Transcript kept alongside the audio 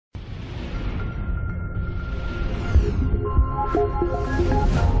Hello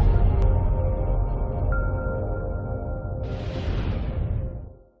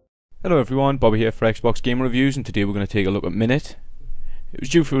everyone, Bobby here for Xbox Game Reviews, and today we're going to take a look at Minit. It was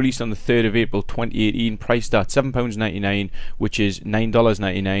due for release on the 3rd of April 2018, priced at £7.99, which is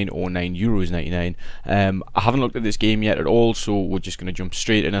 $9.99 or €9.99. I haven't looked at this game yet at all, so we're just going to jump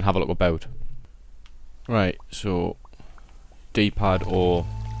straight in and have a look about. Right, so D-pad or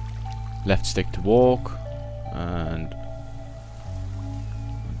left stick to walk, and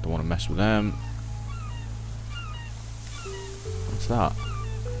don't want to mess with them. What's that?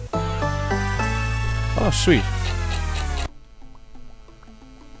 Oh, sweet.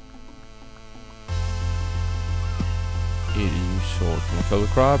 Here to use sword. Can we kill the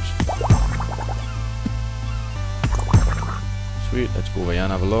crabs? Sweet, let's go over here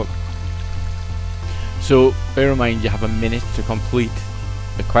and have a look. So, bear in mind you have a minute to complete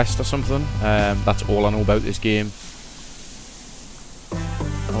the quest or something. That's all I know about this game.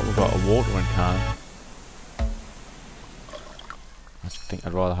 Oh, we've got a watering can. I think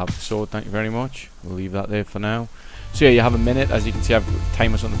I'd rather have the sword, thank you very much. We'll leave that there for now. So yeah, you have a minute. As you can see, I've got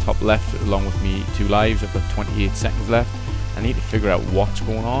timers on the top left along with me 2 lives. I've got 28 seconds left. I need to figure out what's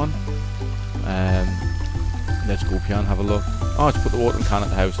going on. Let's go up here and have a look. Oh, let's put the watering can at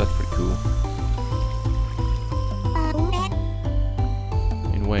the house. That's pretty cool.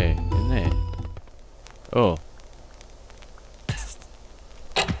 In where? In there? Oh.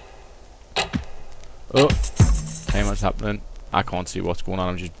 Oh. Timer's happening. I can't see what's going on.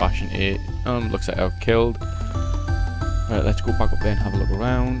 I'm just bashing it. Looks like I got killed. Right, let's go back up there and have a look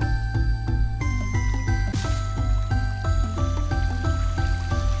around.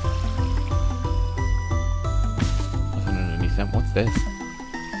 Nothing underneath them. What's this?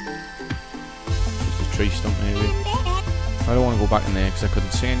 Just a tree stump, maybe. I don't want to go back in there because I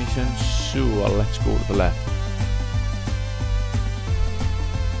couldn't see anything. So let's go to the left.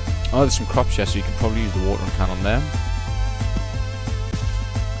 Oh, there's some crops here, so you can probably use the watering can on them.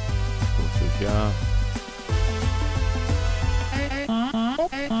 Yeah.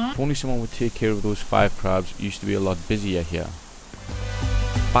 If only someone would take care of those 5 crabs. It used to be a lot busier here.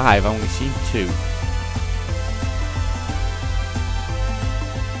 5? I've only seen 2.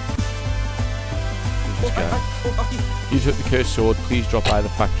 Who's this guy? You took the cursed sword. Please drop by the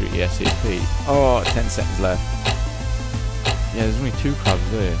factory ASAP. Oh, 10 seconds left. Yeah, there's only 2 crabs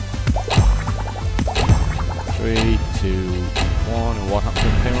there. 3, 2, 1. And what happens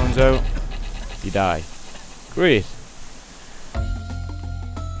when the timer runs out? You die. Great.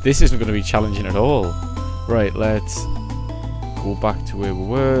 This isn't going to be challenging at all. Right, let's go back to where we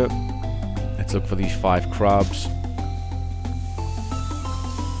were. Let's look for these 5 crabs. So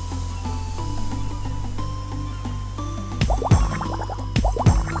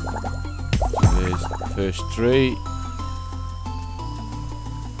there's the first 3.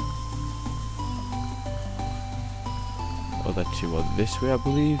 The other 2 are this way, I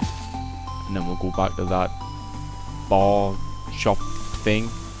believe. And then we'll go back to that bar shop thing.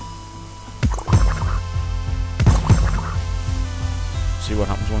 See what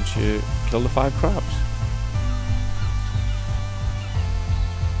happens once you kill the 5 crabs.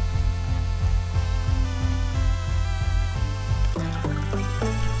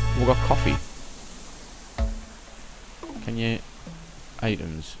 We've got coffee. Can you...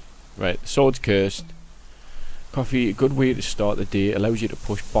 items. Right, the sword's cursed. Coffee, a good way to start the day, allows you to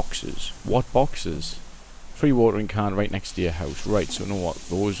push boxes. What boxes? Free watering can right next to your house. Right, so know what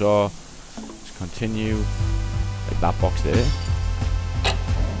those are. Let's continue. Like that box there.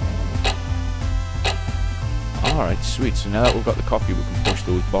 Alright, sweet. So now that we've got the coffee, we can push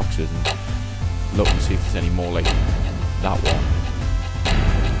those boxes and look and see if there's any more like that one.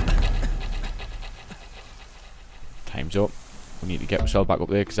 Time's up. We need to get ourselves back up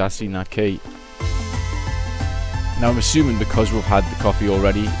there because I've seen that key. Now I'm assuming because we've had the coffee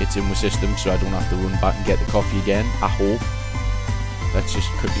already, it's in the system, so I don't have to run back and get the coffee again, I hope. Let's just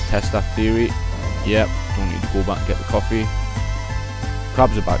quickly test that theory. Yep, don't need to go back and get the coffee.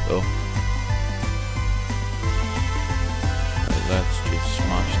 Crabs are back though. Right, let's just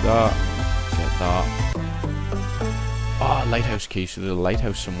smash that. Get that. Oh, lighthouse key, so there's a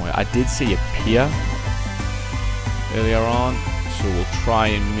lighthouse somewhere. I did see a pier earlier on, so we'll try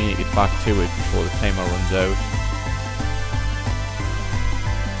and make it back to it before the timer runs out.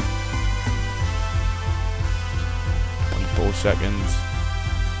 4 seconds.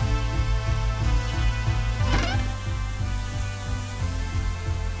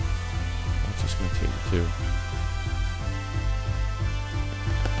 What's this going to take you to?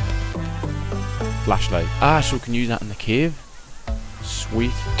 Flashlight. Ah, so we can use that in the cave.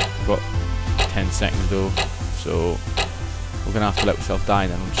 Sweet. We've got 10 seconds though, so we're gonna have to let ourselves die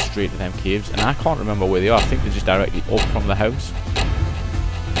and then run straight to them caves. And I can't remember where they are. I think they're just directly up from the house.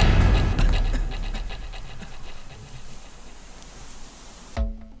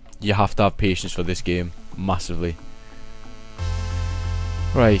 You have to have patience for this game, massively.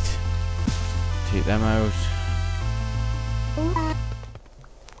 Right, take them out.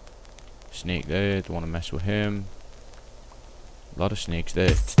 Snake there, don't want to mess with him. A lot of snakes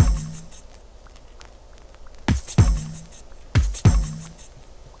there.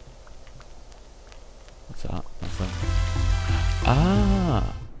 What's that? What's that?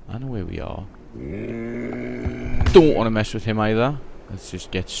 Ah, I know where we are. Don't want to mess with him either. Let's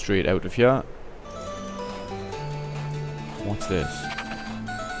just get straight out of here. What's this?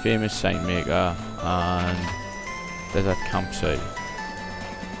 Famous sign maker and desert campsite.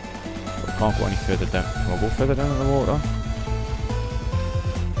 We can't go any further down. Can we go further down in the water?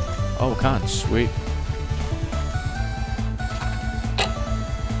 Oh, we can. Sweet.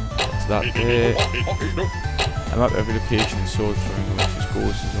 What's that there? I map every location in sword throwing unless this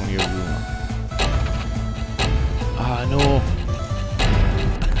ghost is only a rumour. Ah, no.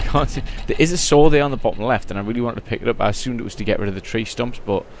 Can't see. There is a saw there on the bottom left and I really wanted to pick it up. I assumed it was to get rid of the tree stumps,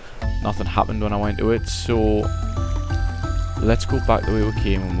 but nothing happened when I went to it. So let's go back the way we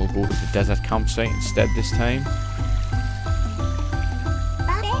came and we'll go to the desert campsite instead this time.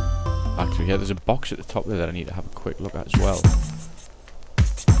 Actually, yeah, there's a box at the top there that I need to have a quick look at as well.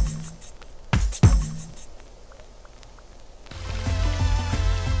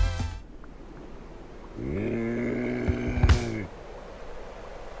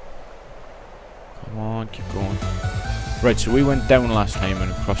 Keep going. Right, so we went down last time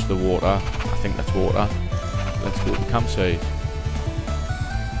and across the water. I think that's water. Let's go to the campsite.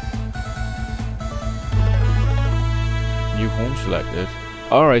 New home selected.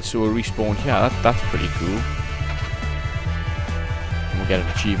 Alright, so we're respawned here. That's pretty cool. And we'll get an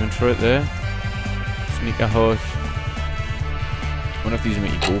achievement for it there. Sneaker hut. I wonder if these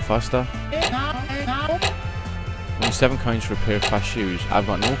make you go faster. Only 7 coins for a pair of fast shoes. I've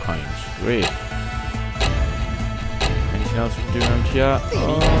got no coins. Great. Anything else we can do around here?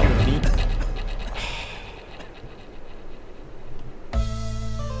 Oh.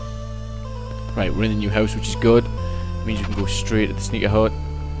 Right, we're in the new house, which is good. It means we can go straight to the sneaker hut.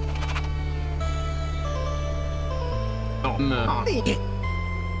 Nothing there.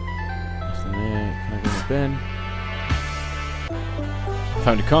 Can I go in the bin?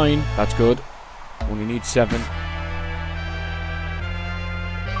 Found a coin. That's good. Only need 7.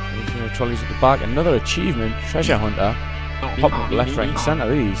 Trolleys at the back. Another achievement. Treasure hunter. Popping up left, right, and centre.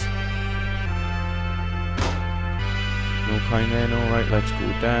 These. No coin there. No. Right. Let's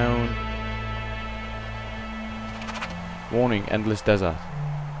go down. Warning: endless desert.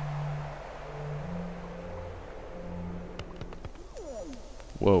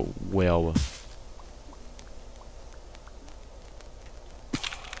 Whoa, where are we?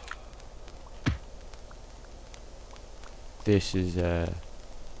 This is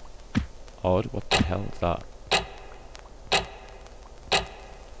odd. What the hell is that?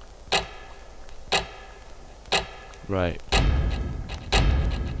 Right.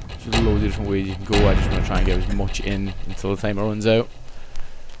 There's loads of different ways you can go. I just want to try and get as much in until the timer runs out.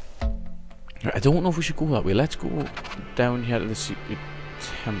 Right, I don't know if we should go that way. Let's go down here to the secret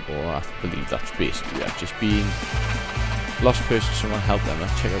temple. I believe that's basically I've just been lost person. Someone help them.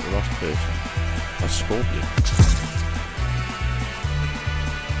 Let's check out the lost person. That's Scorpion.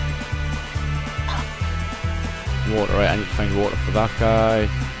 Water, right? I need to find water for that guy. I'm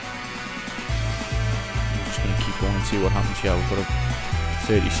just gonna keep going and see what happens here. We've got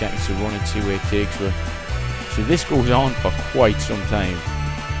 30 seconds to run and see where it takes us. So this goes on for quite some time.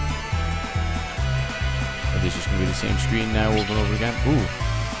 Is this just gonna be the same screen now over and over again? Ooh.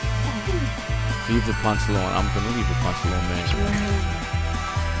 Leave the plants alone. I'm gonna leave the plants alone, man.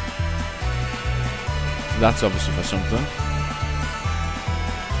 So that's obviously for something.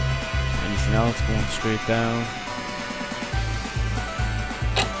 Anything else going straight down?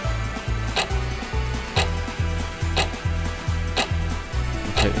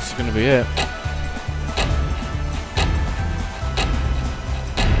 Okay, this is gonna be it.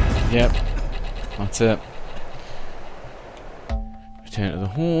 Yep, that's it. Return to the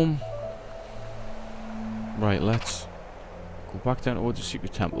home. Right, let's go back down towards the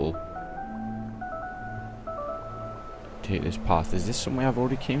secret temple. Take this path. Is this somewhere I've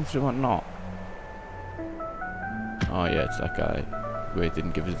already came through or not? Oh yeah, it's that guy where it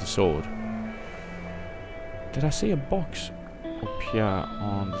didn't give us the sword. Did I see a box up here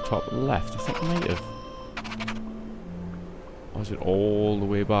on the top left? I think I might have. Or is it all the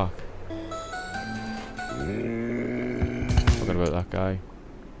way back? about that guy.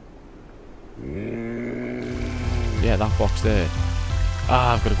 Yeah, that box there.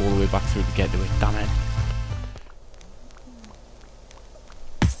 Ah, I've got to go all the way back through to get to it. Damn it.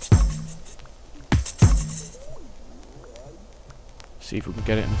 See if we can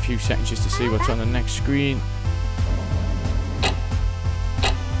get it in a few seconds just to see what's on the next screen.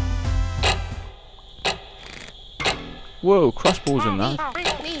 Whoa, crossbows in that.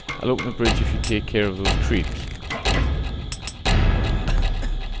 I'll open the bridge if you take care of those creeps.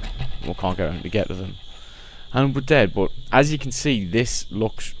 We can't get around to get to them. And we're dead, but as you can see, this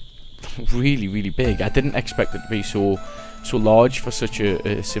looks really, really big. I didn't expect it to be so large for such a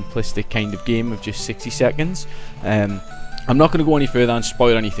simplistic kind of game of just 60 seconds. I'm not going to go any further and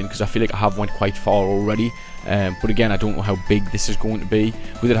spoil anything because I feel like I have went quite far already. But again, I don't know how big this is going to be.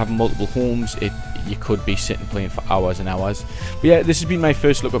 With it having multiple homes, you could be sitting playing for hours and hours. But yeah, this has been my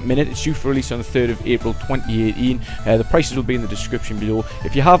first look at Minit. It's due for release on the 3rd of April 2018. The prices will be in the description below.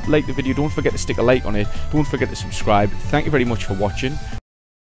 If you have liked the video, don't forget to stick a like on it. Don't forget to subscribe. Thank you very much for watching.